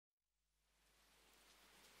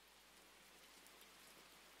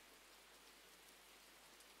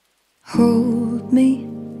Hold me,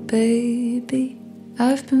 baby.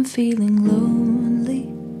 I've been feeling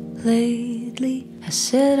lonely lately. I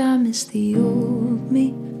said I miss the old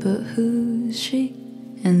me, but who's she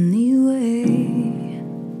anyway?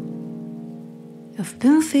 I've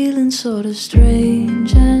been feeling sort of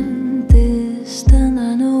strange and distant.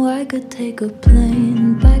 I know I could take a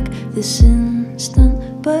plane back this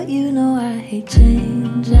instant, but you know I hate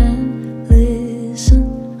change. And listen,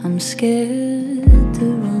 I'm scared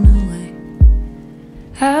to run away.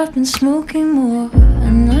 I've been smoking more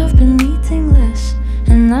and I've been eating less,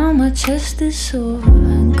 and now my chest is sore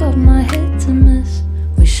and got my head to mess.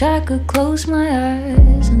 Wish I could close my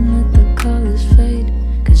eyes and let the colors fade,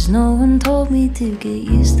 'cause no one told me to get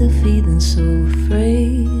used to feeling so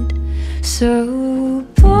afraid. So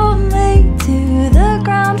pull me to the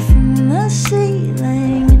ground from the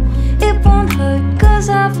ceiling. It won't hurt 'cause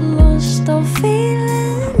I've lost all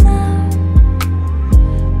feeling now.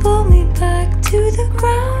 Pull me back to the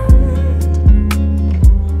ground.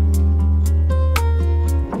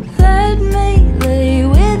 Let me lay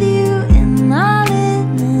with you in our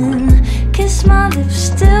linen. Kiss my lips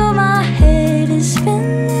till my head is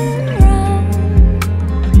spinning round.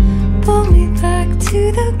 Pull me back to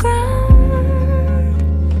the ground.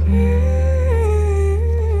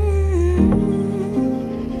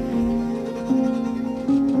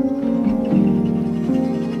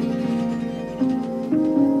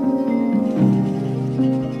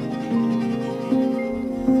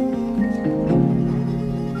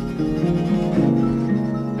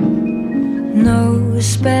 No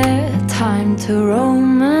spare time to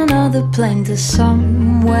roam another plane to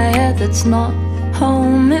somewhere that's not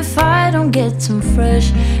home. If I don't get some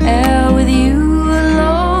fresh air with you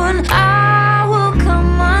alone, I will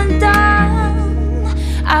come undone.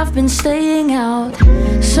 I've been staying out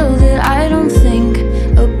so that I don't think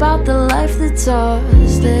about the life that's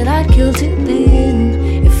ours, that I'd kill to be in.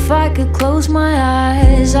 If I could close my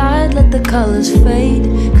eyes, I'd let the colors fade,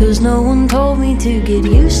 'cause no one told me to get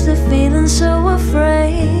used to feeling so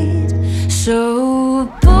afraid. So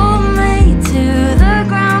pull me to the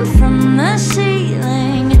ground from the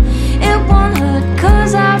ceiling. It won't hurt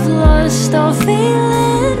 'cause I've lost all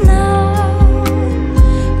feeling now.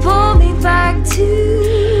 Pull me back to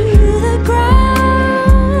the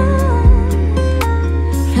ground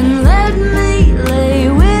and let me lay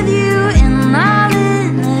with you in our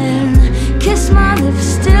linen. Kiss my lips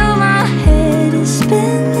till my head is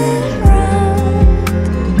spinning round.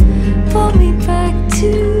 Pull me back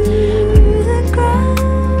to the ground.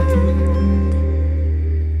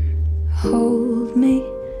 Hold me,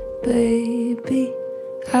 baby.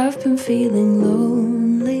 I've been feeling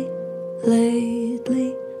lonely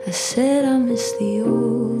lately. I said I miss the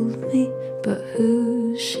old me, but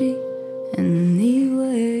who's she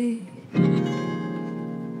anyway?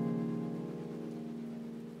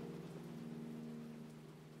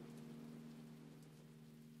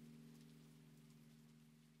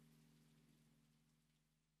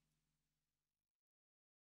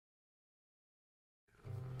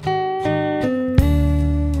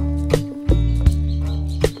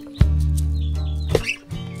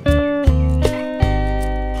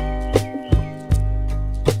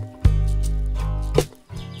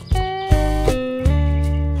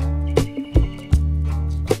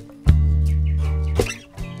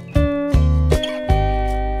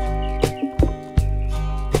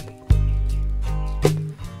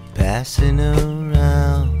 Passing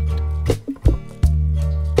around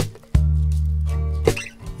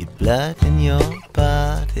your blood in your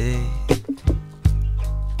body.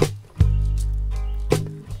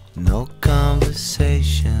 No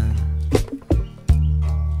conversation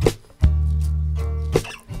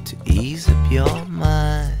to ease up your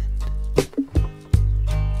mind.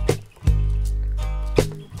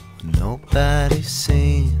 Nobody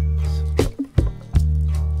seems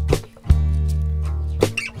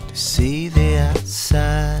to see the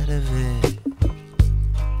outside of it.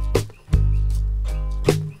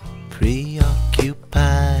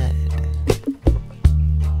 Preoccupied,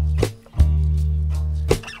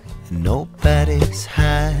 and nobody's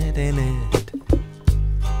hiding it.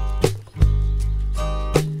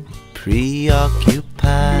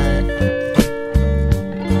 Preoccupied,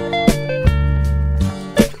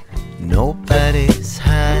 nobody's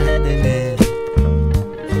hiding it.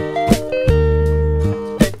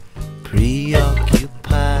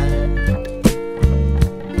 Preoccupied,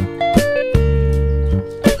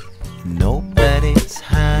 nobody's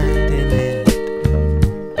hiding it.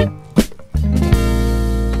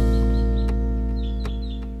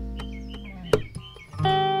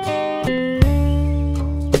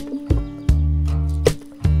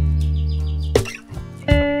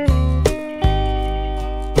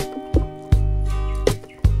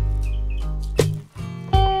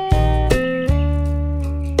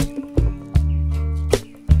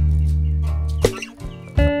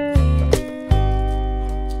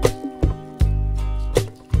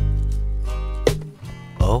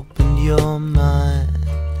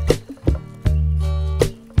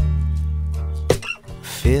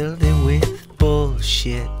 filled it with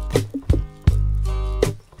bullshit.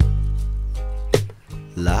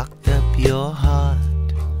 Locked up your heart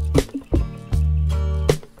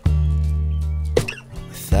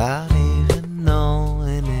without even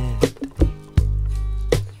knowing it.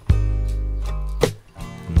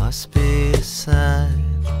 It must be a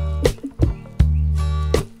sign.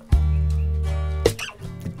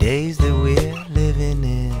 The days that we're living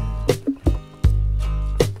in,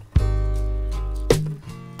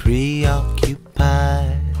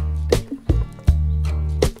 preoccupied,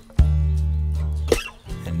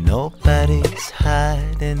 and nobody's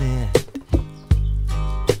hiding it.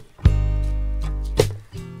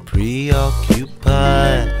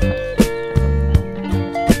 Preoccupied,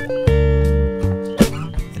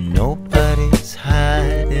 and nobody's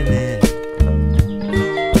hiding it.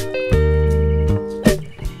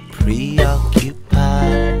 Preoccupied,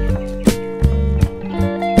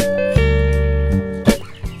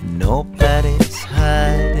 and nobody's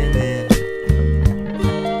hiding it.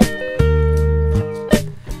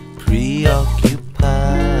 Preoccupied,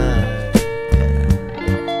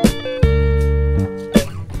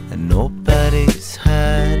 and nobody's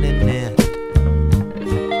hiding it.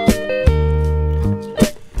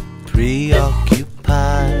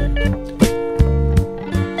 Preoccupied,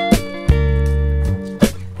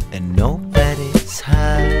 and nobody's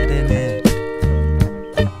hiding it.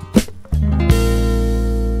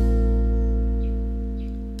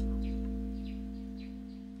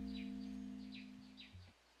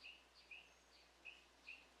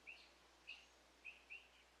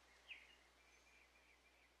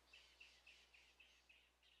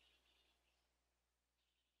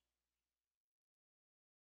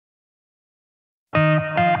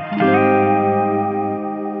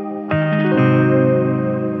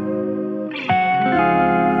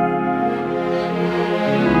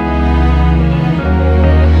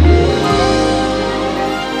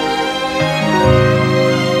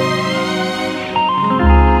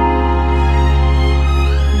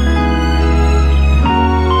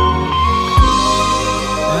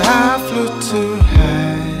 I flew too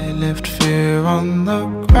high, left fear on the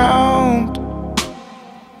ground.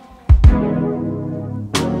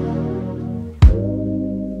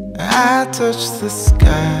 I touched the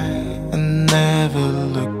sky and never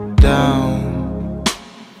looked down.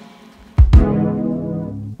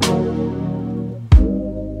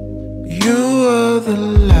 You were the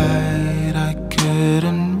light I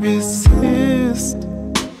couldn't resist.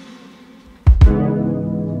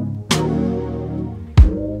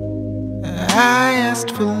 I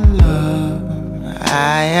asked for love,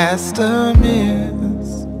 I asked amiss.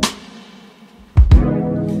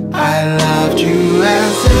 I loved you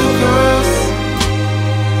as it was.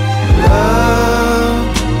 Love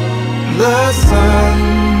the sun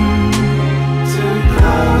too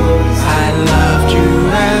close. I loved you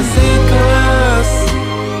as it was.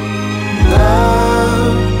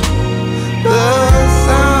 Loved the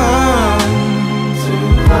sun too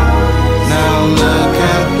close. Now look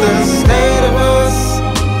at the state of us.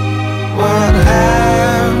 What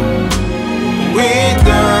have we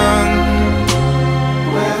done?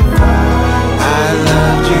 I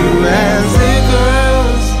loved you as it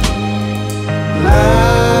was.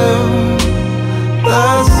 Love the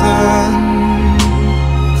sun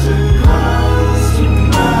too close to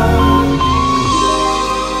know.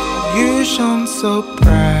 You shone so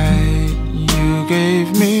bright, you gave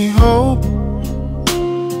me hope.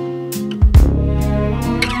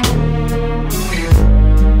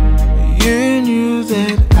 You knew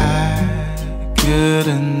that I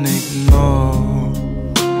couldn't ignore.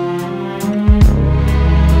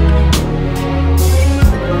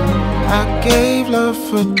 I gave love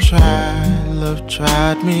a try, love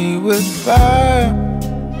tried me with fire.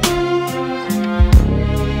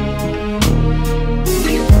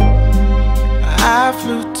 I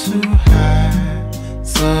flew too high,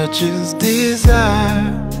 such is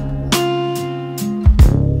desire.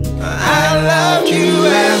 I loved you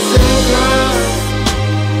as it was.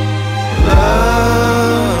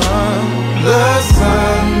 Love the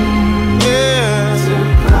sun, yeah.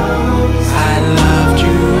 I loved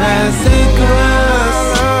you as it was.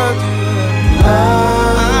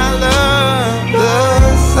 Love the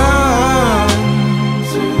sun.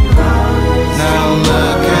 Now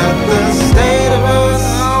look at the state of us.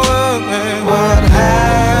 What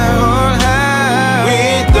have we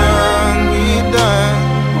done?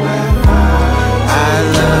 I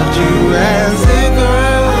loved you as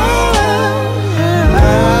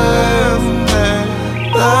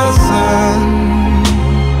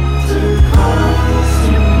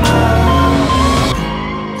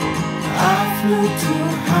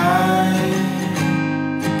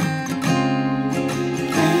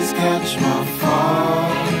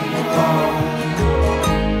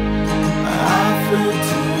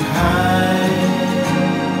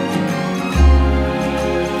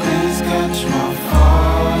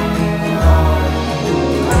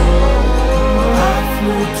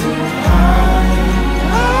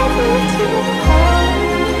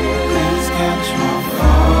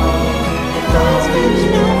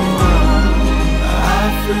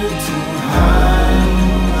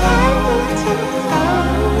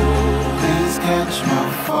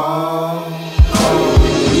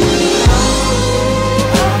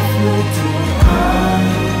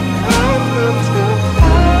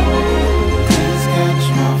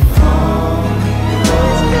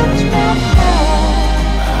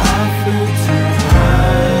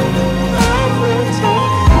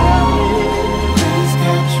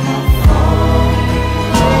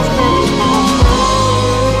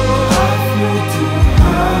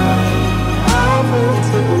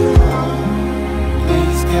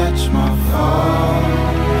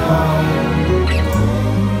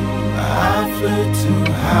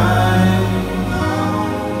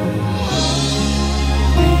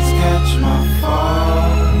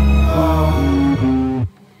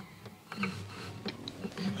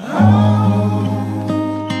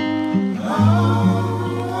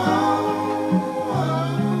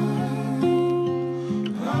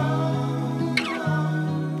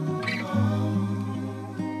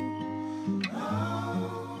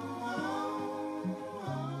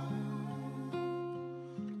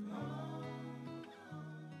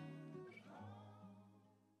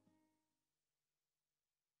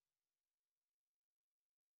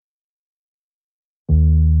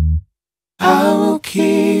I will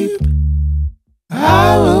keep,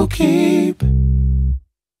 I will keep,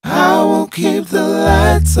 I will keep the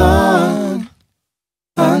lights on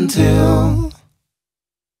until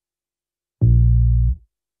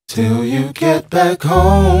till you get back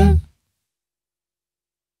home.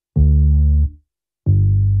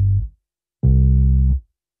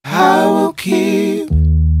 I will keep,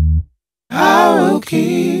 I will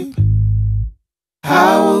keep,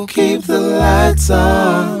 I will keep the lights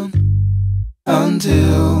on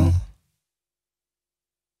until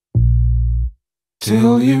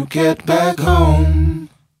till you get back home.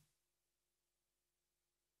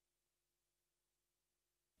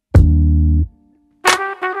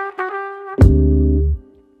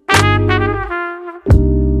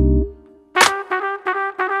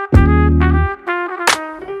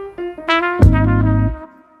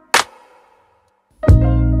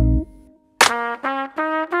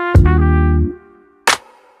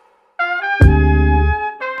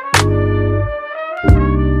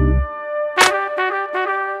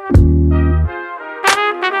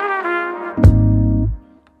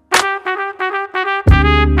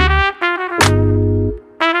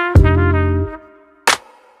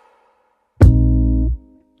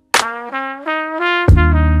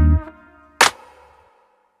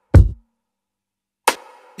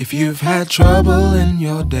 If you've had trouble in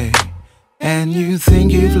your day and you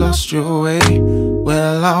think you've lost your way,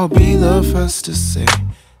 well, I'll be the first to say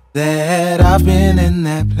that I've been in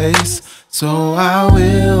that place. So I'll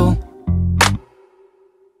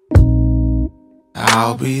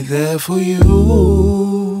be there for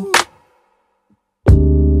you.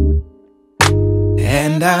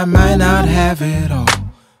 And I might not have it all,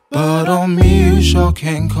 but on me you sure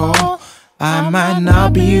can call. I might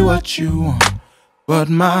not be what you want, but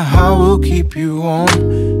my heart will keep you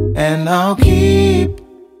warm. And I'll keep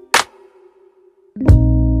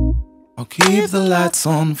the lights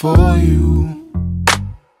on for you.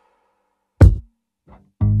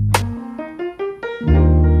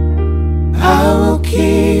 I will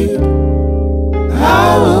keep,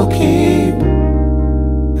 I will keep,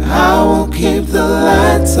 I will keep the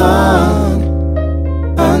lights on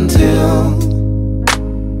until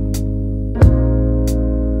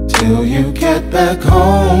till you get back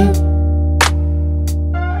home.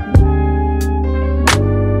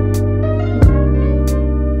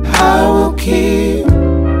 I will keep,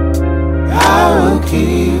 I will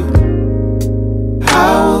keep,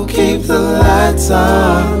 I will keep the lights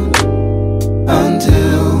on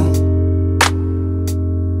until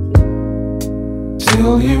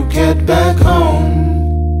till you get back home.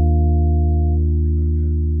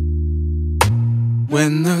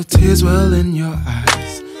 When the tears well in your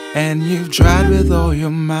eyes and you've tried with all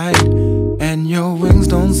your might, and your wings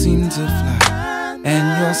don't seem to fly,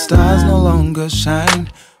 and your stars no longer shine,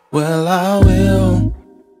 well,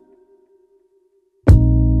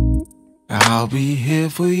 I'll be here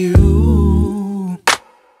for you.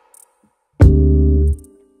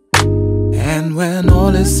 And when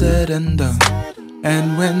all is said and done,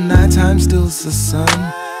 and when nighttime steals the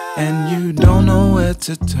sun, and you don't know where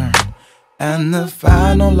to turn, and the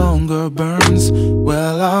fire no longer burns,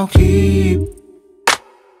 well, I'll keep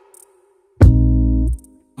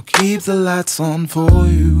the lights on for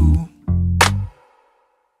you.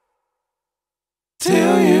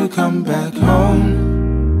 Till you come back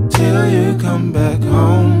home, till you come back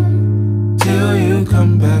home, till you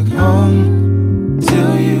come back home,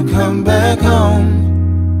 till you come back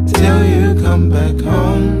home, till you come back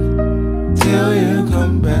home, till you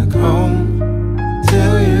come back home,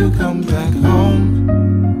 till you come back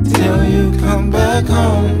home, till you come back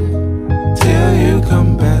home, till you come back home, till you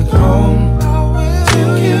come back home,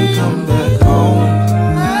 till you come back home,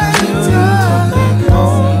 till you come back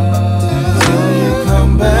home, till you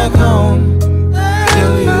come back home, till you come back home,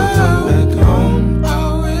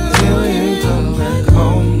 till you come back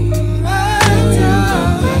home,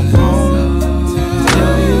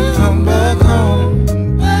 till you come back home.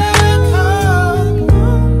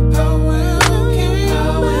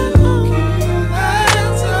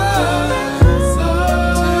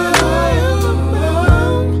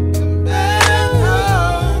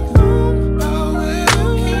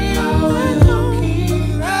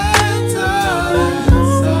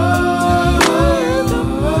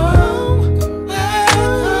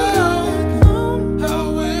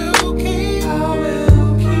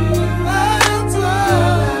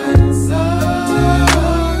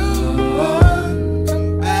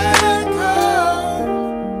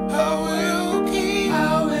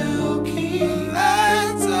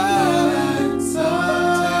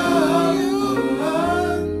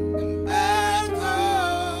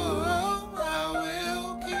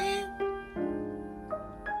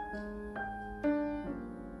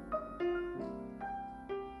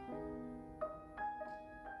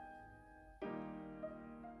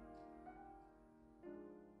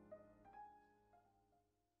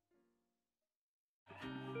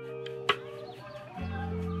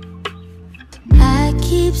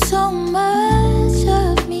 keep so much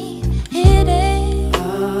of me hidden.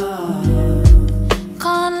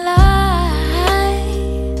 Can't lie,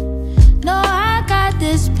 no, I got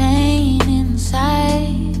this pain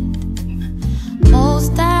inside.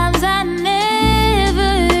 Most times I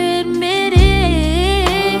never admit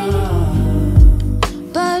it,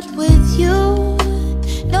 but with you,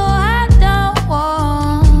 no, I don't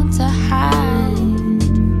want to hide.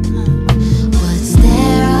 What's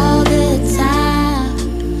there all the time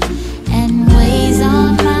and weighs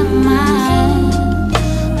on my mind?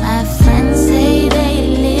 My friends say they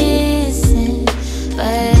listen,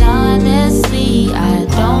 but honestly, I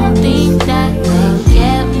don't think that they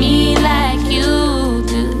get me like you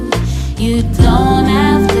do. You don't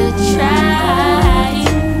have to try.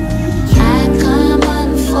 I come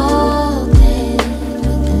unfolded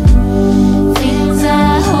with the things I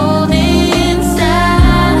hold inside.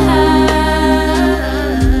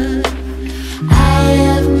 I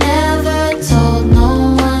have never told no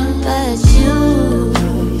one but you.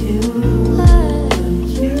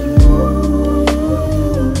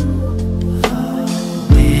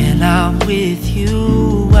 When I'm with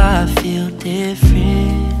you, I feel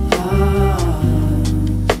different.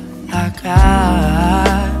 Like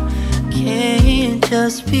I can't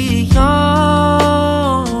just be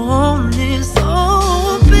honest.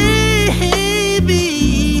 Oh, baby,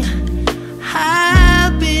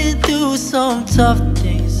 I've been through some tough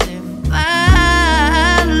things in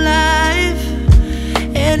my life,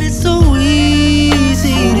 and it's so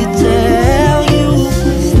easy to tell you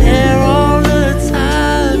it's there all the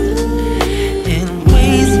time and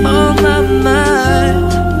weighs on my mind.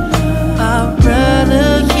 My brother,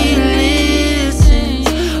 he listens,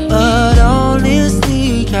 but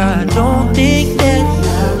honestly, I don't think that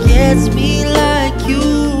he gets me like you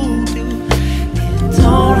do. You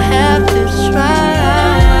don't have to try.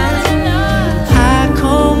 I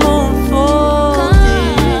come on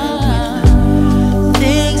folded with the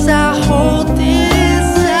things I hold inside.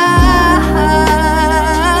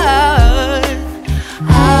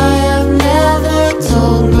 I have never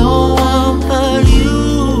told no one but you.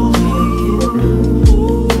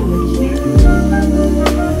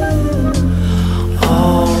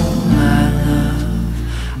 Oh, my love,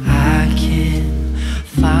 I can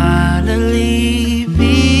finally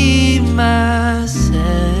be myself.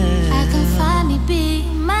 I can finally be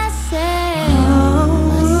myself.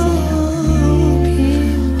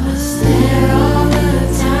 What's there all the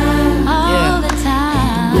time? All the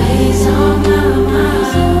time. Weighs on my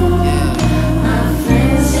mind. My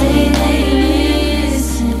friends say they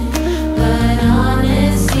listen, but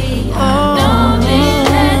honestly, I don't think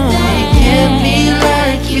that they get me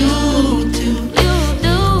like you do. You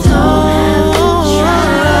do. Don't have to try.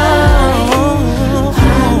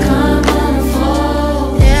 I come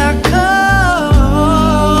unfolded. Yeah, I come.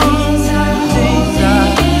 Things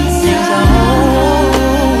I hold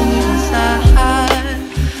inside.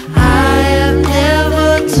 I have never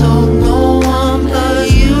told no one but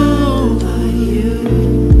you.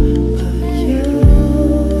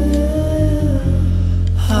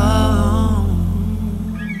 Oh.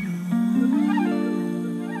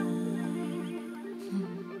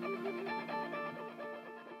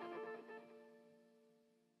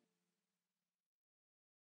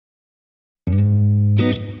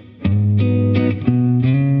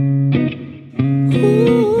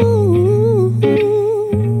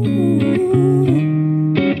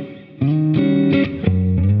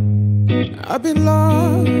 I've been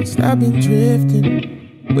lost, I've been drifting,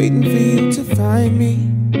 waiting for you to find me.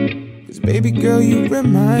 'Cause baby girl, you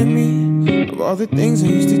remind me of all the things I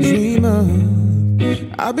used to dream of.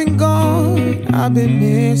 I've been gone, I've been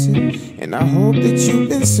missing, and I hope that you've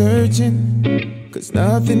been searching, 'cause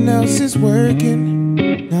nothing else is working,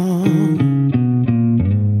 no.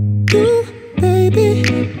 You, baby,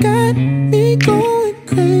 got me going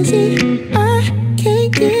crazy. I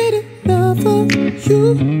can't get enough of you.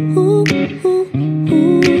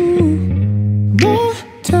 More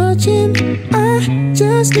touching, I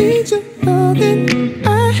just need your loving. I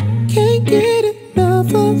can't get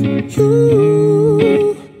enough of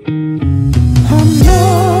you. I'm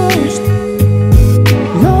lost,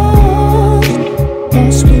 lost,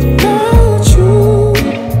 lost without you,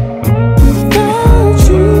 without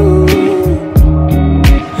you.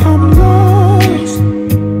 I'm lost,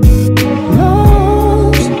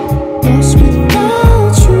 lost, lost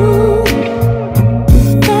without you,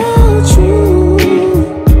 without you.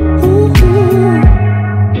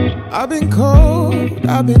 I've been cold,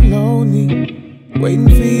 I've been lonely, waiting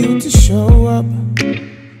for you to show up,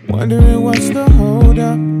 wondering what's the hold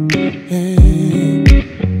up. Hey.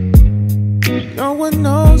 No one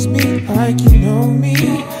knows knows me like you know me.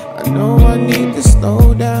 I know I need to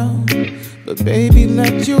slow down, but baby,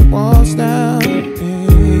 let your walls down.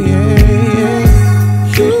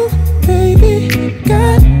 You, baby,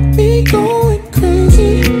 got me going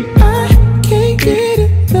crazy. I can't get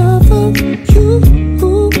enough of you.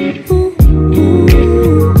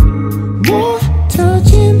 More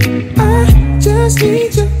touching, I just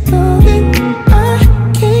need your loving. I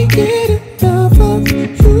can't get enough of you.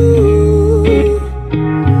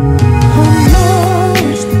 I'm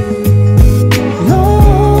lost,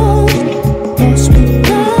 lost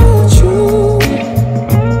without you,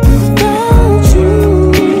 without you.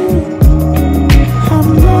 I'm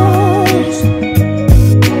lost,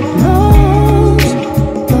 lost,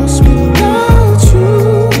 lost without you,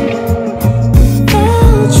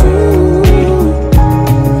 without you.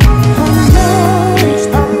 I'm lost,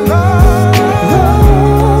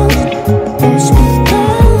 lost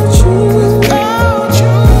without you, without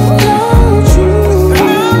you,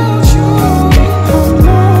 without you.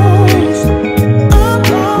 I'm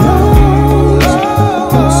lost,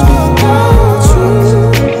 lost without you,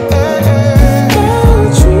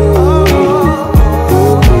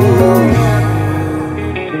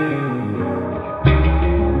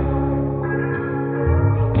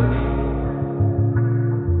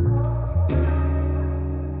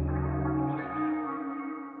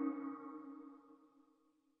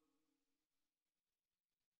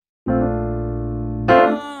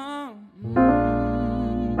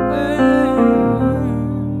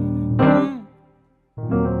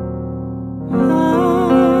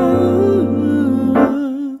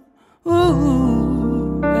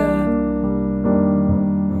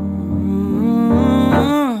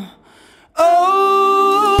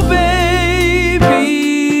 oh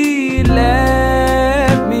baby,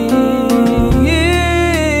 let me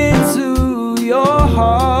into your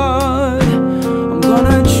heart. I'm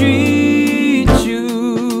gonna treat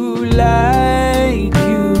you like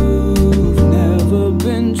you've never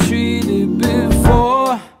been treated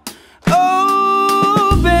before.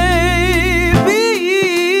 Oh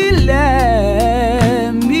baby,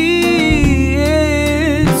 let me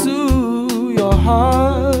into your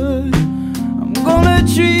heart. I'm gonna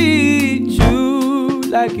treat you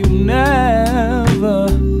like you've never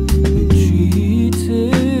been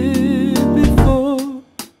treated before.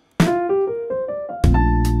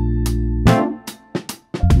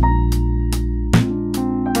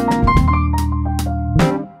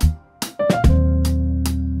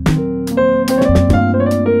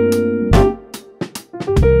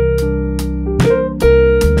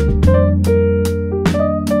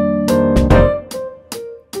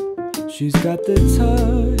 She's got the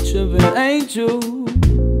touch of an angel,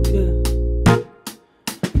 yeah,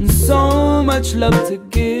 and so much love to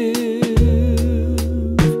give.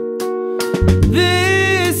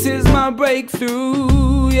 This is my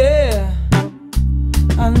breakthrough, yeah.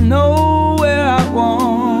 I know where I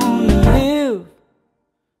wanna live,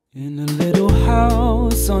 in a little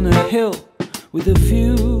house on a hill with a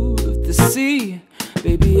view of the sea.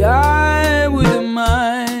 Baby, I wouldn't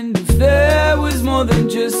mind if there was more than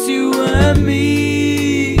just you and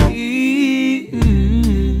me.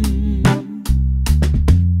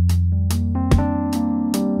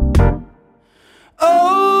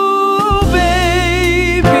 Oh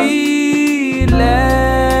baby,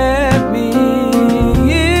 let me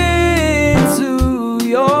into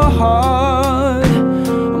your heart.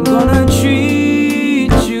 I'm gonna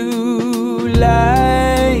treat you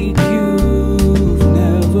like you've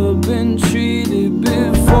never been treated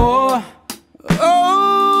before.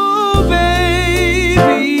 Oh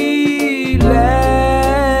baby,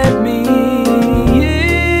 let me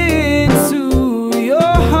into your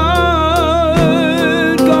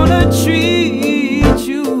heart. Gonna treat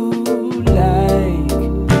you like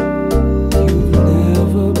you've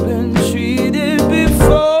never been treated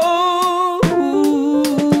before.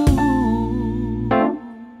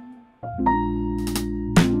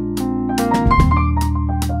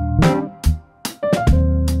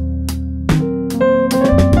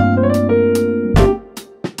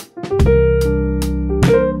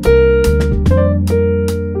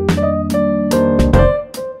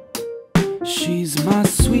 She's my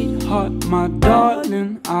sweetheart, my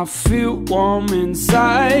darling. I feel warm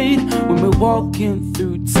inside when we're walking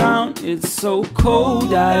through town. It's so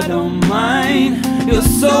cold, I don't mind. Your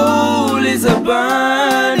soul is a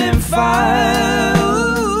burning fire.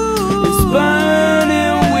 It's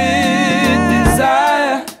burning with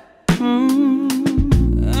desire.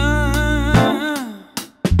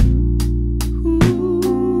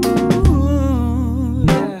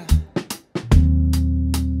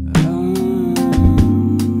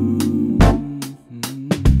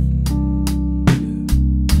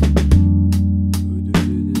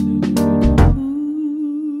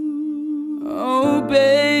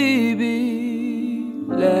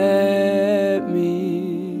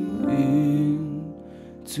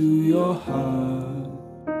 heart.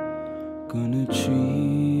 Gonna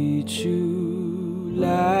treat you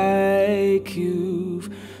like you've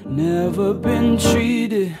never been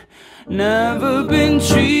treated, never been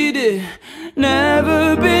treated,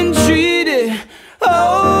 never been treated.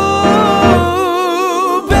 Oh,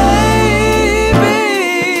 baby,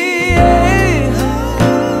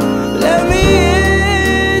 let me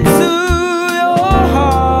into your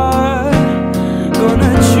heart.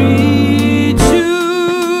 Gonna treat you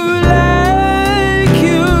like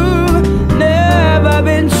you've never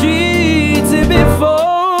been treated before.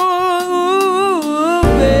 Ooh,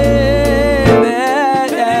 baby,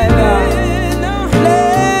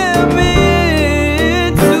 let me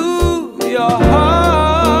into your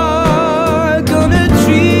heart. Gonna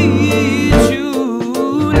treat you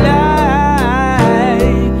like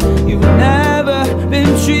you've never been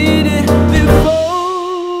treated before.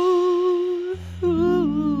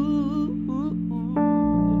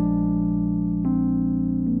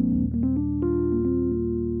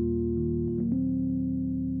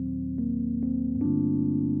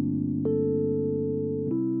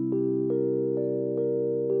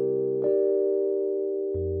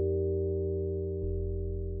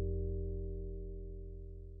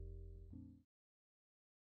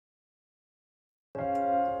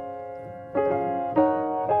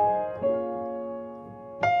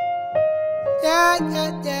 Yeah,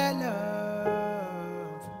 yeah, yeah,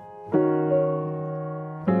 love.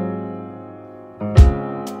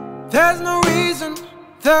 There's no reason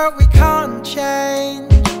that we can't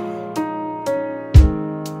change,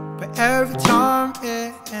 but every time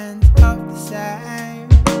it ends up the same.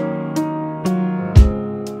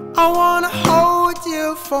 I wanna hold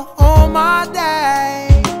you for all my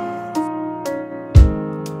days,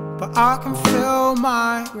 but I can feel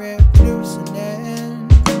my grip loosening.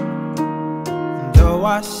 Though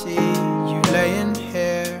I see you laying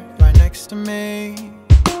here right next to me,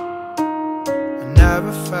 I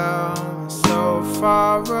never felt so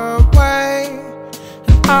far away.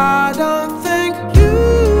 And I don't think you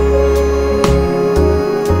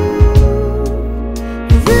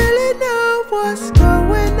really know what's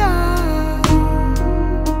going on.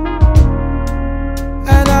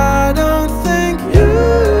 And I don't think you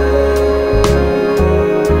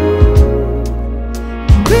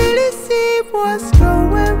really see what's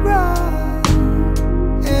going wrong.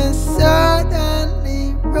 And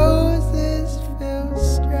suddenly roses feel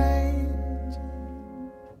strange.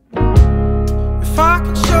 If I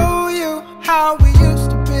could show you how we used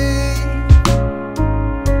to be,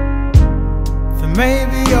 then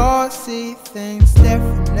maybe you'll see things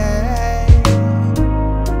differently.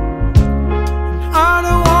 And I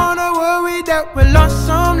don't wanna worry that we lost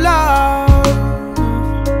some love,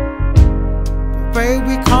 but babe,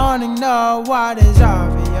 we can't ignore what is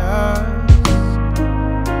obvious.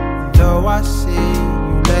 And though I see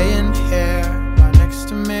you laying here right next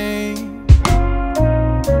to me,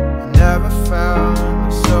 I never felt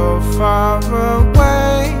so far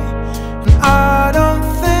away. And I don't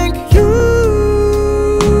think you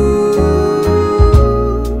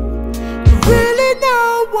really know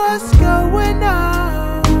what's going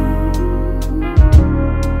on.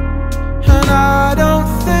 And I don't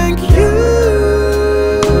think you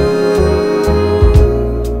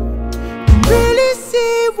really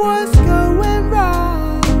see what's going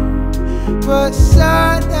wrong. But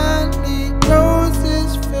suddenly roses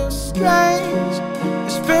feel strange.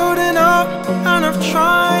 It's building up and I've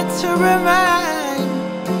tried to remain,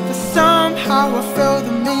 but somehow I feel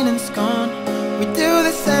the meaning's gone. We do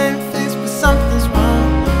the same things but something's wrong.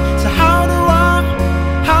 So how do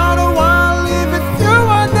I leave with you?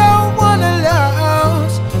 I don't wanna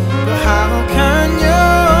lose, but how can you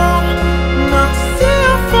not see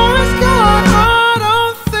how far it's gone? I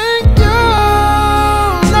don't think you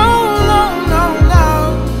no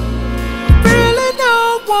really know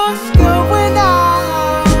what's going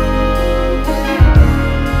on.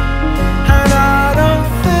 And I don't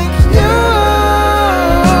think you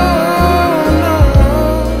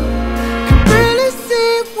can really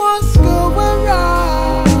see what's going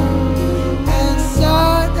wrong. And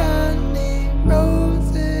suddenly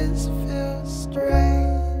roses feel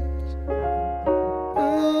strange.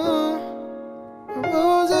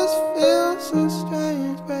 Roses feel so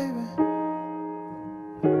strange, baby.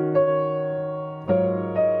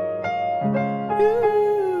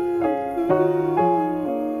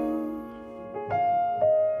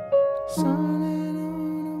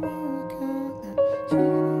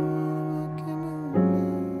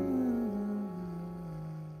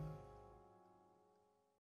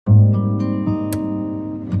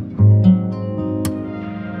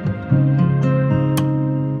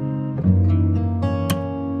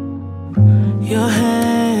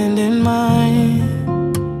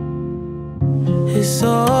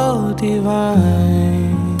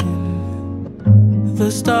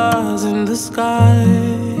 stars in the sky,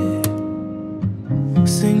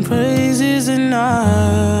 sing praises at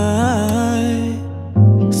night.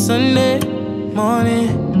 Sunday morning,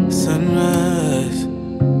 sunrise,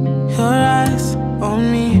 your eyes on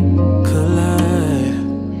me collide.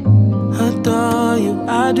 Adore you,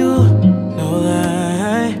 I do know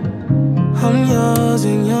that I'm yours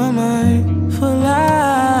and you're mine for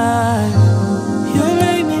life. You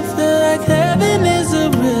make me feel like heaven is a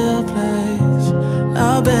real place.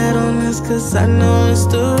 I'll bet on this 'cause I know it's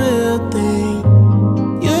the real thing.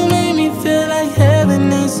 You make me feel like heaven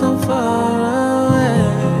ain't so far away,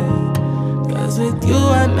 'cause with you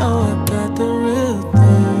I know I got the real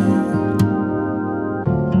thing.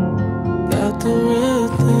 Got the real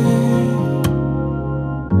thing.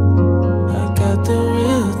 I got the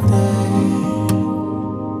real thing.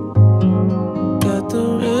 Got the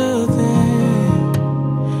real thing.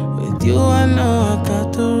 With you I know I got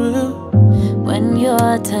the real. When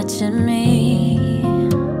you're touching me,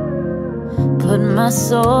 put my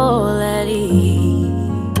soul at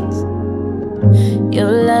ease.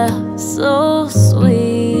 Your love so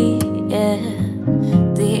sweet, yeah.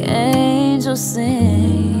 The angels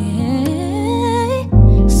sing.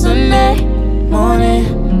 Sunday morning,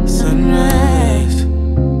 sunrise,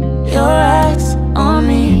 your eyes on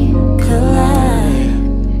me collide.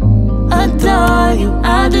 Adore you,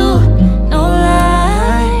 I do no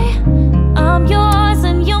lie. I'm yours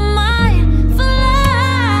and you're mine for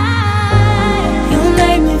life. You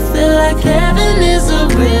make me feel like heaven is a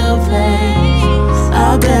real place.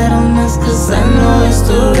 I'll bet on this 'cause I know it's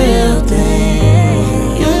the real thing.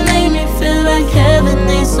 You make me feel like heaven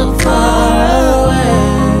ain't so far away,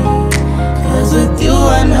 'cause with you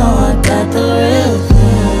I know I got the real thing.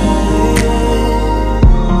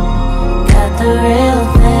 Got the real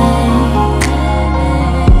thing.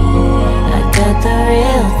 I got the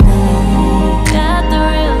real thing. Got the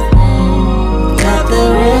real thing. Got the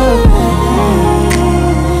real thing.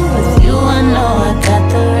 With you I know I got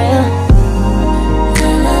the real.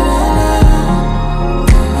 La la la la.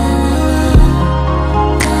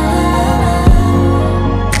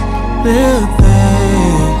 Real thing.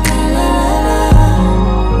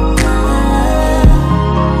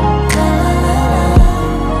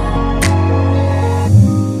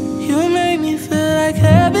 You make me feel like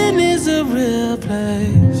heaven is a real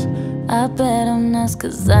place. I bet on us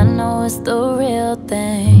 'cause I know it's the real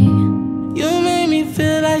thing. You make me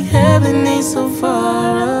feel like heaven ain't so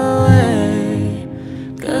far away,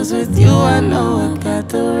 'cause with you I know I got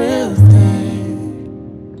the real thing.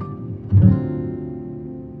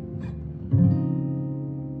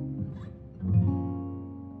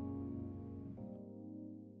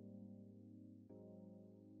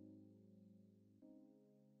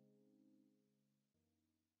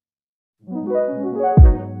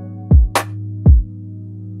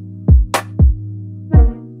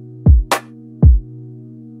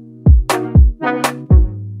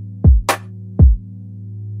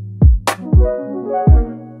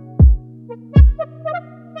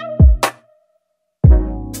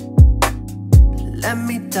 Let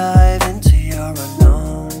me dive into your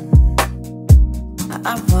unknown.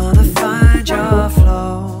 I wanna find your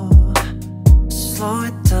flow. Slow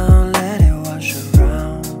it down, let it wash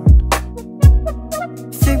around.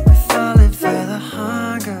 Think we're falling for the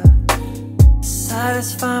hunger.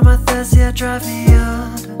 Satisfy my thirst, yeah, drive me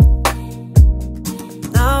under.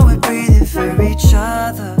 Now we're breathing for each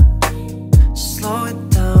other. Slow it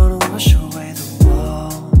down and wash away the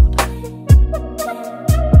world.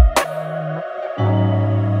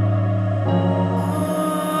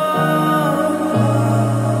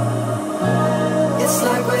 It's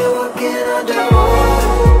like we're walking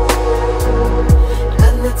underwater,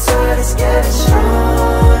 and the tide is getting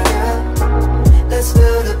stronger. Let's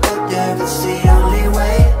build a boat, yeah, it's the only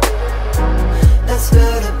way. Let's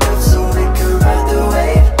build a boat so we can ride the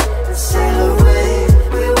wave and sail away.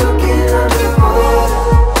 We're walking underwater,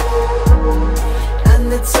 and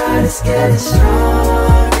the tide is getting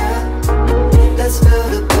stronger. Let's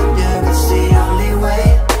build a boat, yeah, it's the only way.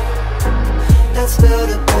 Let's build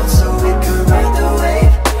a boat so we can ride the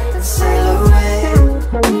wave and sail away.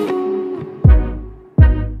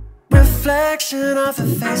 Reflection of a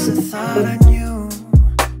face I thought I knew,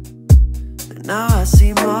 but now I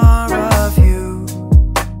see more of you.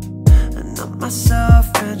 And not myself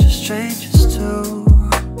and just strangers too.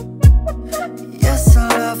 Yes, I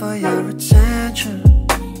love all your attention,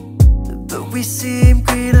 but we seem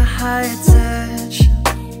green at high attention.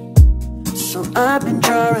 So I've been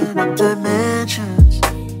drawing up dimensions.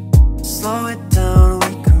 Slow it down,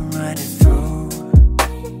 we can ride it through.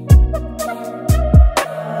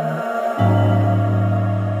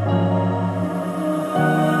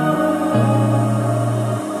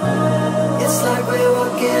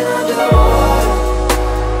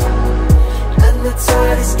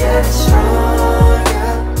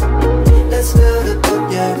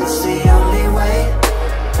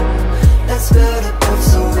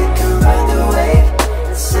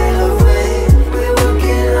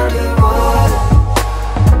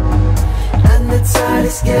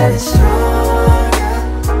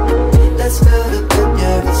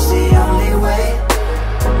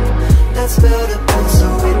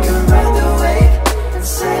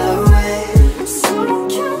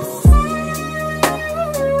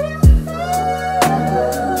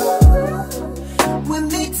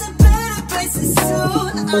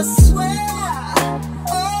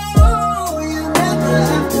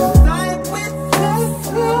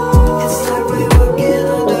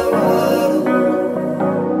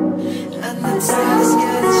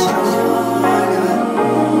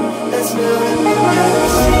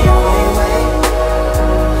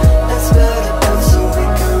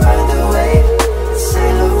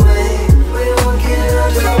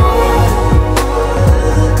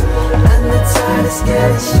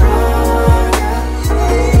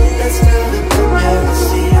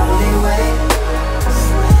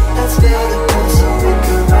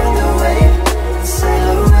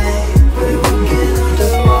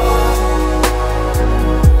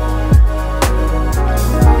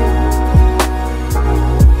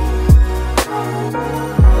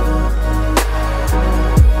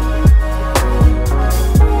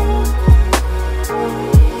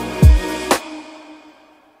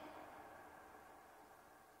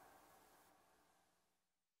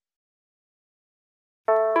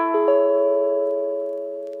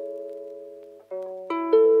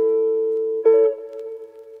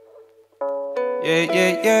 Yeah,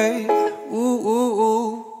 yeah, yeah. Ooh, ooh,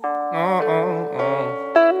 ooh. Oh, oh,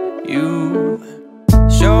 oh. You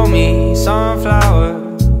show me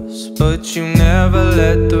sunflowers, but you never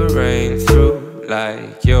let the rain through.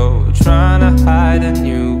 Like you're trying to hide a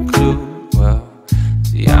new clue. Well,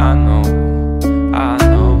 see, I know.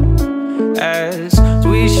 As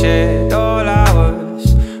we shared all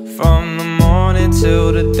hours, from the morning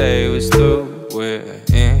till the day was through, we're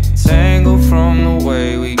entangled from the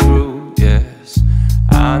way we grew. Yes,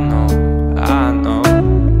 I know.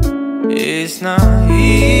 It's not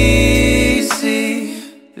easy.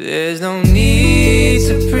 There's no need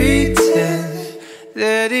to pretend.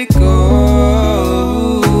 Let it goes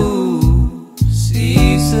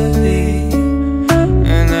easily,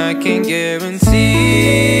 and I can guarantee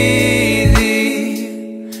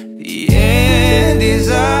the end is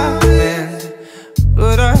our end.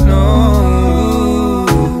 But I know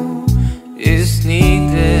it's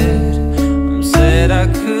needed. I said I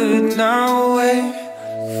could not wait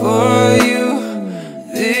for you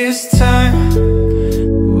this time.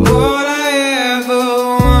 All I ever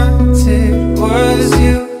wanted was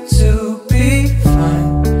you to be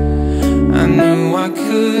fine. I knew I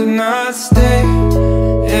could not stay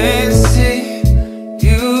and see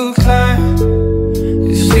you climb,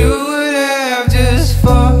 'cause you would have just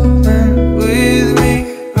fallen with me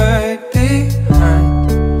right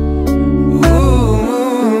behind.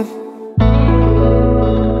 Ooh.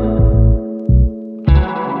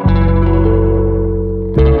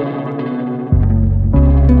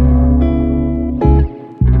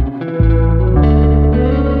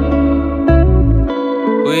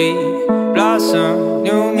 We blossom,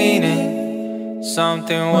 new meaning.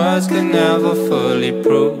 Something words could never fully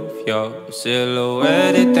prove. Your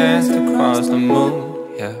silhouette, it danced across the moon.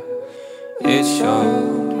 Yeah, it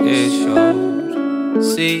showed, it showed.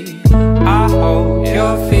 See, I hope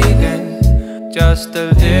you're feeling just a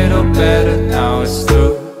little better now it's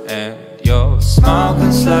through, and your smile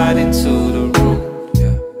can slide into the room.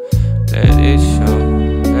 Yeah, let it show,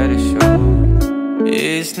 let it show.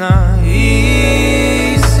 It's not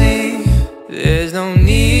easy. There's no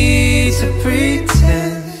need to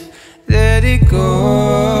pretend. Let it go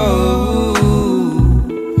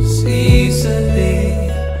easily,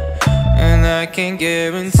 and I can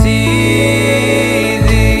guarantee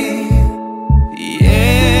the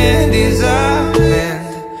end is our end.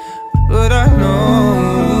 But I know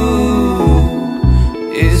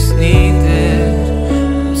it's needed.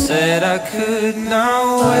 I said I could not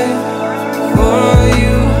wait for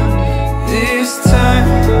you this time.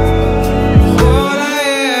 All I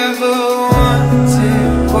ever wanted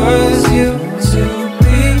was you to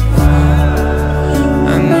be fine.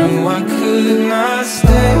 I knew I could not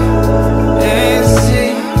stay and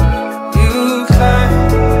see you climb,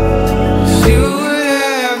 'cause you would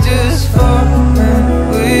have just fallen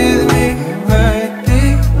with me right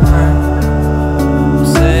behind.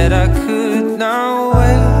 Said I could not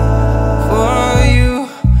wait for you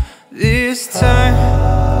this time.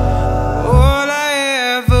 All I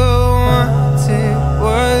ever wanted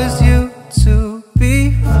was you to be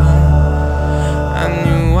fine. I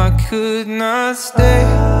knew I could not stay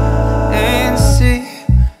and see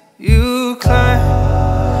you climb,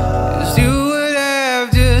 'cause you would have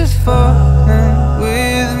just fallen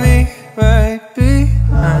with me right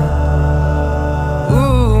behind.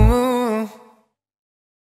 Ooh.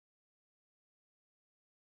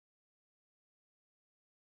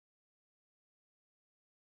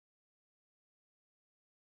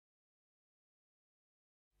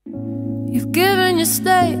 You've given your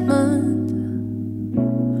statement,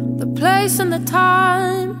 the place and the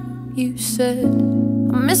time. You said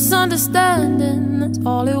a misunderstanding, that's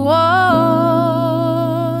all it was.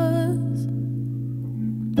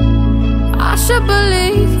 I should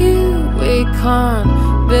believe you. We can't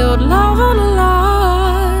build love on a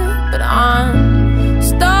lie, but I'm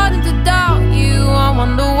starting to doubt you. I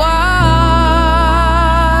wonder why.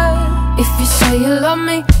 If you say you love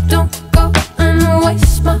me, don't go and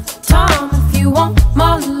waste my time. If you want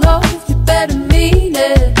my love, you better mean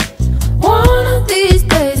it. One of these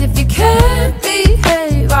days, if you can't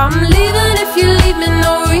behave, I'm leaving. If you leave me,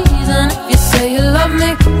 no reason. If you say you love me,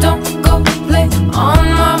 don't go play on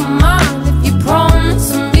my mind. If you promise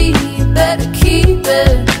me, you better keep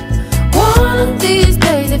it. One of these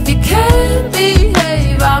days, if you can't behave,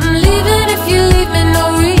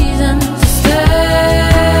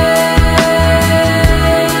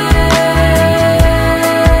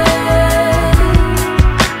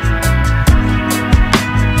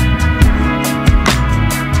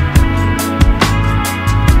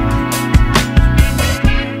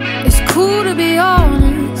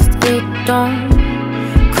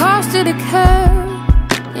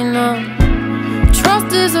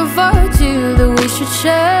 should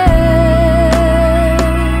share.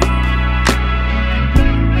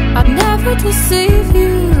 I'd never deceive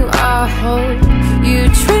you, I hope you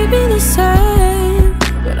treat me the same.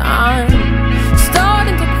 But I'm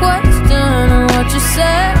starting to question what you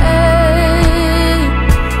say.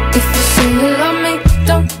 If you say you love me,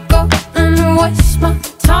 don't go and waste my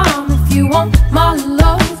time. If you want my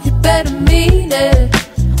love, you better mean it.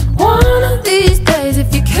 One of these days,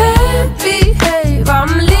 if you can't behave, I'm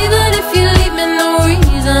leaving. If you leave me, no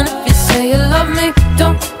reason. If you say you love me,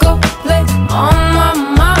 don't go play on my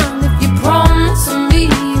mind. If you promise me,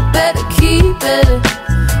 you better keep it.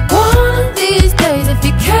 One of these days, if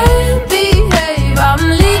you can't behave, I'm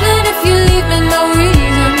leaving. If you leave me, no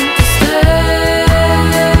reason to stay.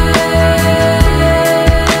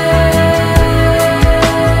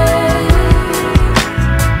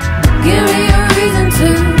 Give me a reason to,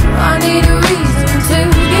 I need a reason to.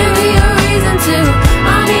 Give me a reason to,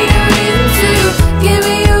 I need a reason to. Give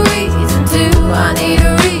me a reason to, I need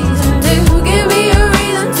a reason to. Give me a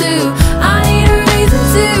reason to, I need a reason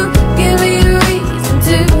to. Give me a reason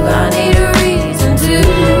to, I need a reason to.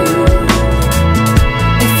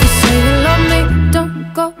 If you say you love me, don't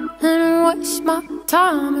go and waste my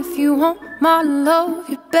time. If you want my love,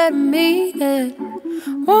 you better mean it.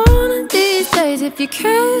 One of these days, if you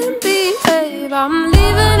can't behave, I'm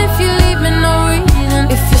leaving. If you leave me, no reason.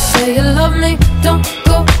 If you say you love me, don't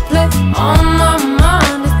go play on my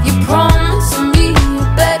mind. If you promise me, you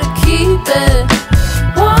better keep it.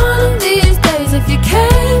 One of these days, if you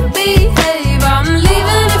can't behave, I'm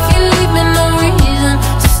leaving. If you leave me, no reason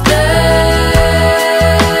to stay.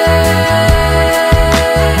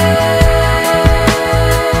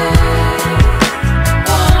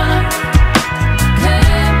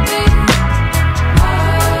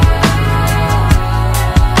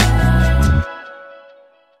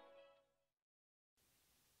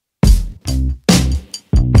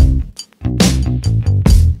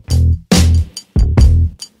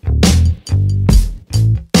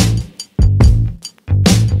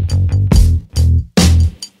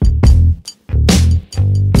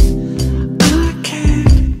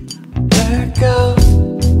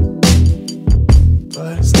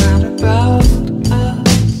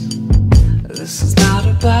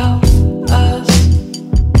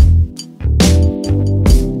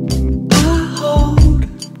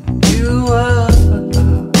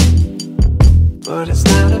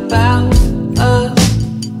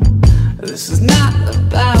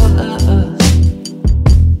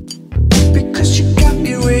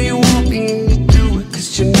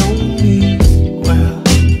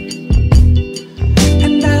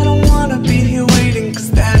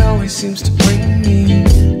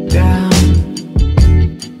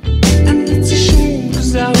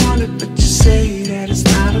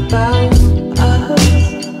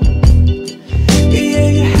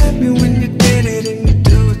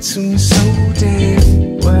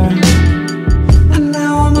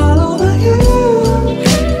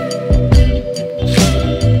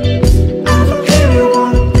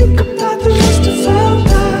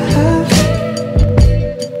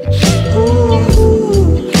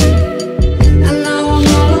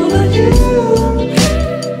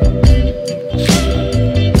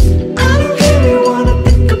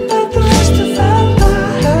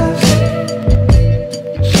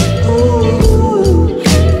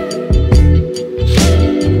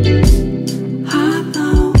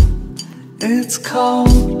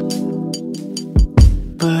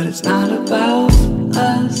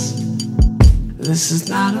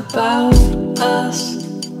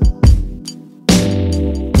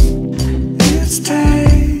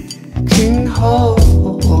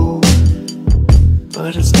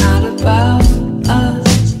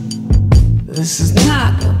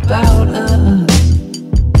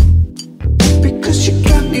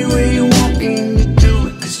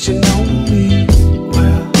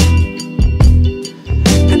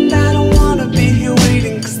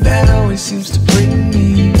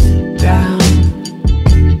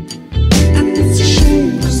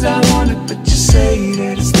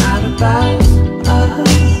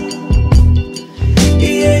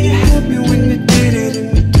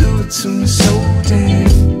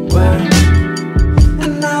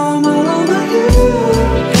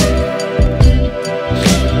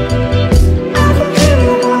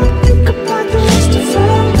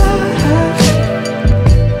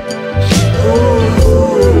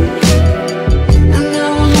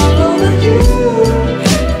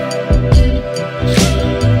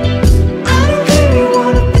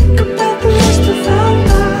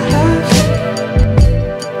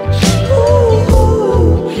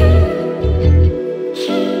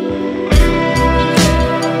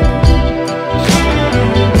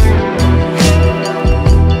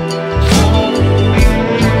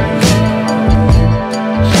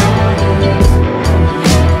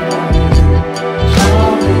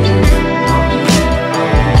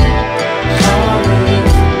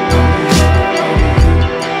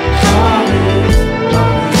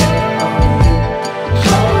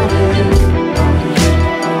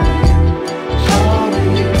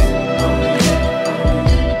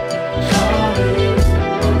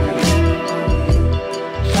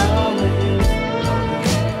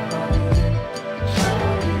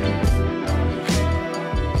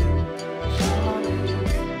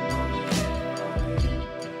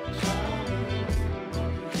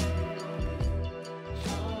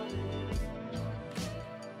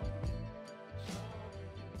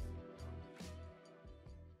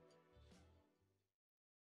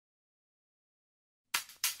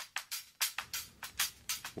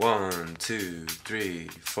 1, 2, 3,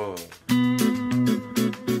 4.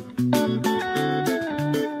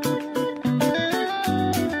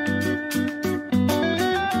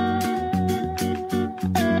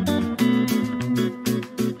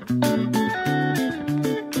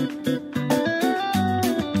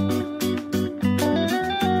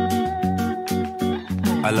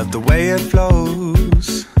 I love the way it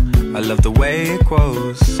flows, I love the way it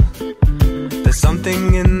grows. There's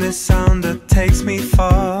something in this sound that takes me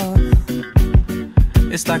far.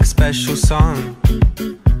 It's like a special song,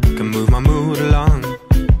 can move my mood along.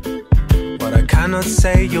 What I cannot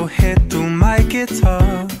say you'll hear through my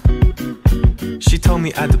guitar. She told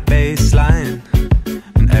me at the bass line,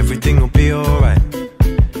 and everything will be alright.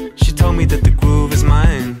 She told me that the groove is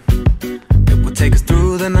mine, it will take us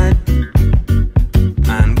through the night.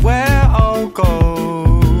 And where I'll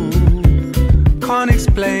go, can't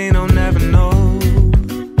explain, I'll never know.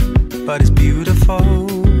 But it's beautiful.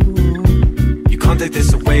 You can't take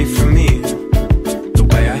this away from me. The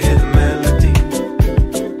way I hear the melody,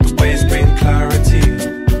 the way it's bringing clarity,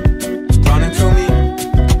 running through me.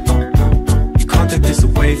 You can't take this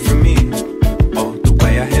away from me. Oh, the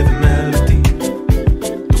way I hear the melody,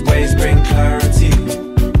 the way it's bringing clarity,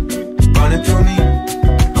 running through me.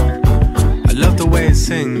 I love the way it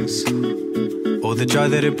sings, all the joy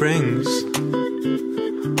that it brings.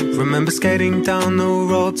 Remember skating down the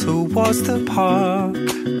road towards the park.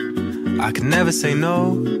 I could never say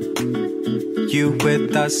no, you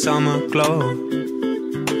with that summer glow.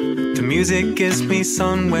 The music gives me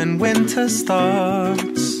sun when winter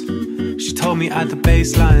starts. She told me at the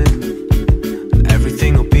bass line,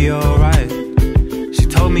 everything will be alright. She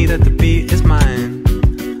told me that the beat is mine,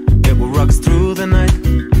 it will rock us through the night.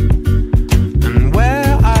 And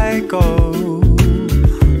where I go,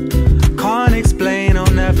 can't explain,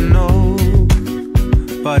 I'll never know.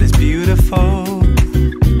 But it's beautiful.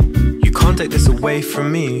 You can't take this away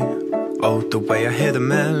from me. Oh, the way I hear the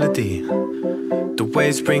melody, the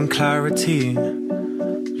waves bring clarity,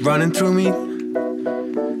 running through me.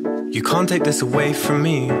 You can't take this away from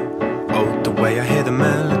me. Oh, the way I hear the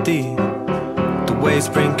melody, the waves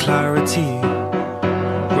bring clarity,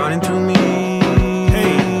 running through me.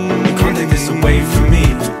 Hey, you can't take this away from me.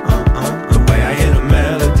 The way I hear the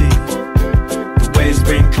melody, the waves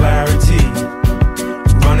bring clarity,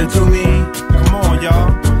 running through me. Come on,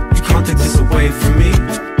 y'all. You can't take this away from me.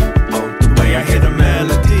 Oh, the way I hear the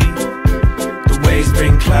melody, the waves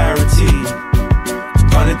bring clarity,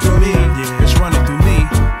 running through me. Yeah, it's running through me.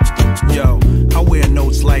 Yo, I wear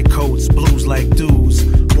notes like coats, blues like dudes,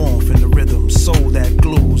 warmth in the rhythm, soul that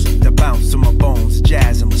glues, that bounce to my bones,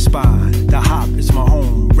 jazz in my spine. The hop is my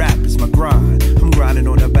home, rap is my grind. I'm grinding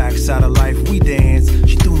on the backside of life, we dance.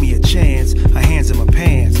 She threw me a chance, her hands in my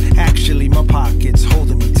pants. Actually, my pockets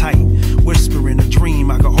holding me tight, whispering a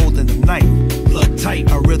dream I could hold in the night. Blood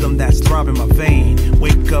tight, a rhythm that's throbbing my vein.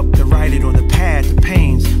 Wake up to write it on the pad, the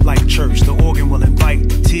pains. Like church, the organ will invite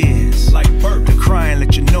the tears. Like birth, the crying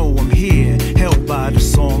let you know I'm here. Held by the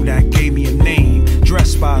song that gave me a name,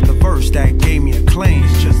 dressed by the verse that gave me a claim.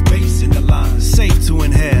 It's just bass in the line, safe to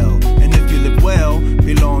inhale. And if you live well,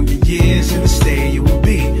 belong your years in the stay you will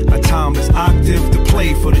be. A timeless octave to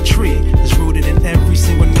play for the tree. It's rooted in every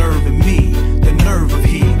single nerve in me. The nerve of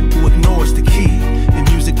he who ignores the key. In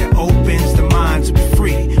music that opens the mind to be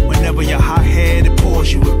free. Whenever you're hot-headed,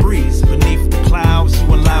 pours you a breeze. Beneath the clouds you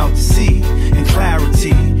allowed to see. In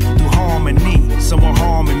clarity, through harmony. Someone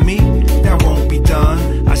harming me, that won't be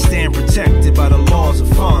done. I stand protected by the laws of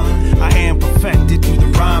fun. I am perfected through the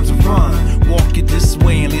rhymes of run. Walk it this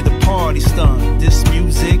way and leave the party stunned. This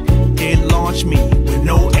music, it launched me with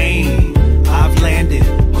no aim. I've landed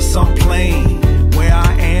on some plane. Where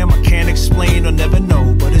I am, I can't explain or never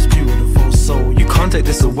know, but it's beautiful, so You can't take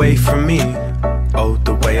this away from me. Oh,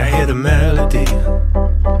 the way I hear the melody,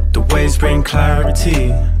 the waves bring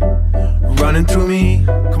clarity, running through me.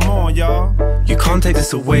 come on, y'all. You can't take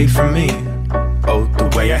this away from me. Oh,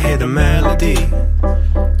 the way I hear the melody,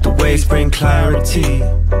 the waves bring clarity,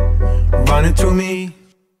 running through me.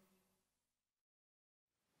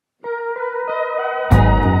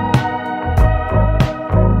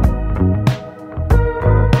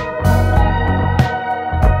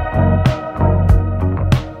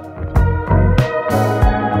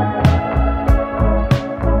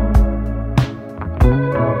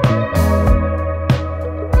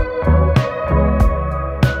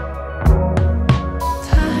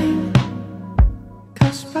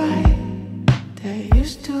 They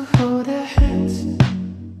used to hold their hands.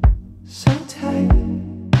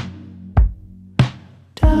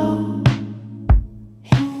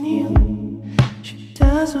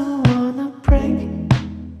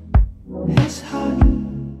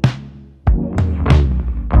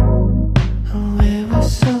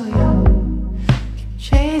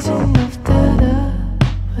 chasing after the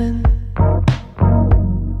wind.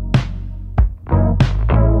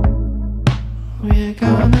 We're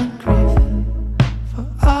gonna grieve for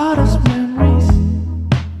all those memories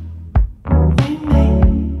we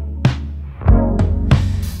made.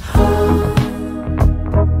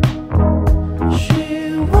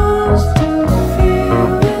 She wants to feel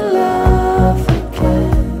in love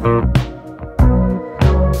again.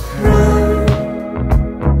 Run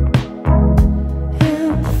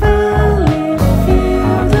and finally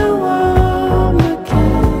feel the warmth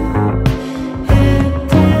again.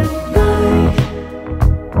 And at night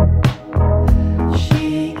she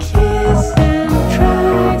kissed and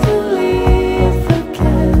tried to leave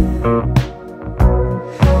again.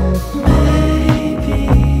 Maybe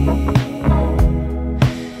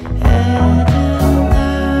at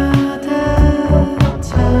another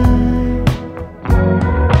time.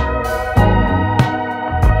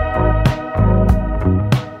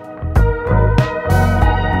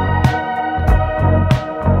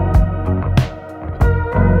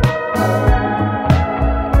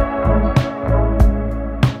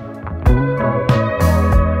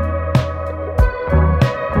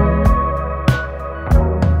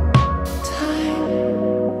 Time,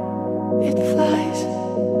 it flies.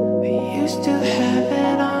 We used to have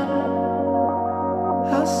it on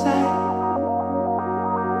outside.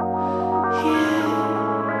 Here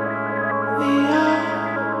we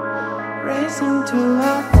are, racing to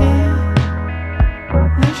our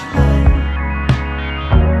finish line.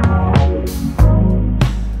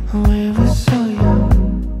 We were so young,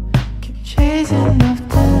 keep chasing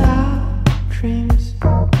after our dreams.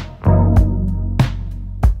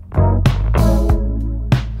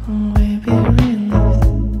 We be relieved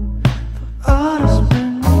for all those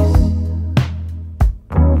memories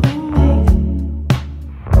we made.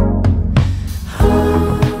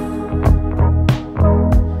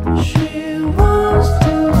 She wants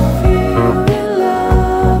to feel in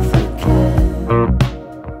love again.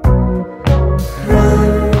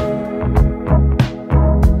 Run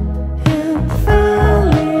and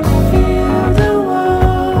finally feel the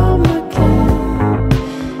warmth again.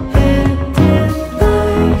 And at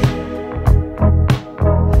night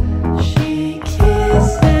she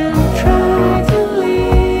kissed and tried to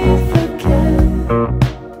leave again.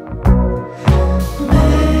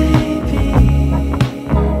 Maybe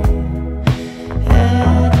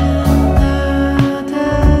at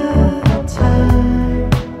another time.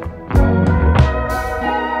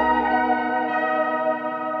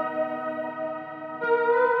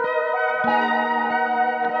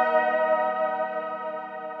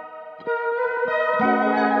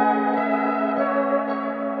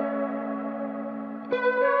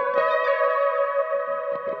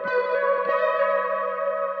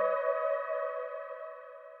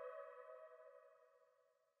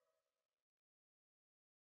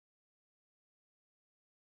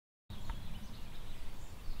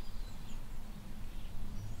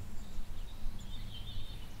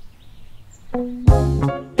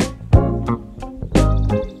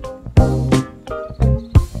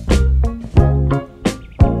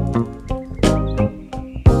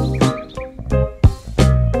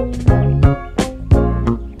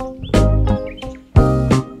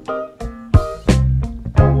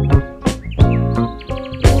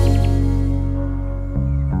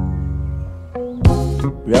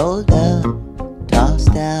 Rolled up,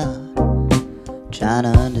 tossed down, trying to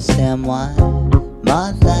understand why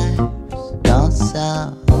my life's gone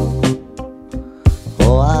south.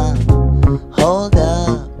 Oh, I'm holed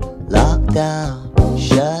up, locked down,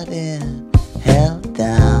 shut in, held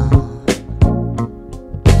down.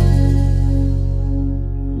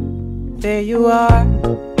 There you are,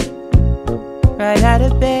 right out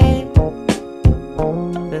of bed,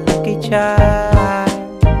 the lucky child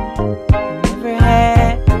you never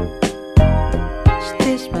had. Is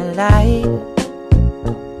this my life?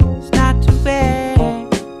 It's not too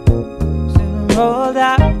bad. Soon rolled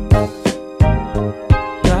up,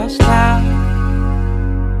 lost out.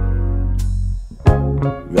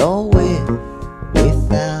 Roll with,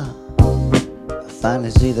 without. I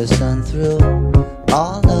finally see the sun through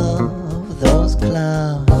all of those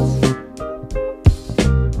clouds.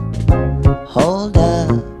 Hold up,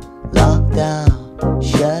 locked down,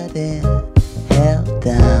 shut in, held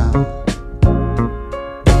down.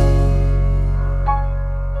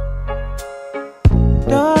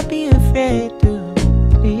 Don't be afraid to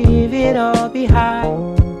leave it all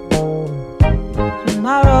behind.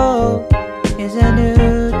 Tomorrow is a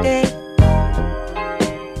new day.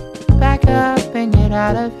 Back up and get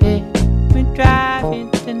out of here. We're driving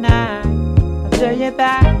tonight. I'll turn you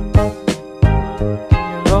back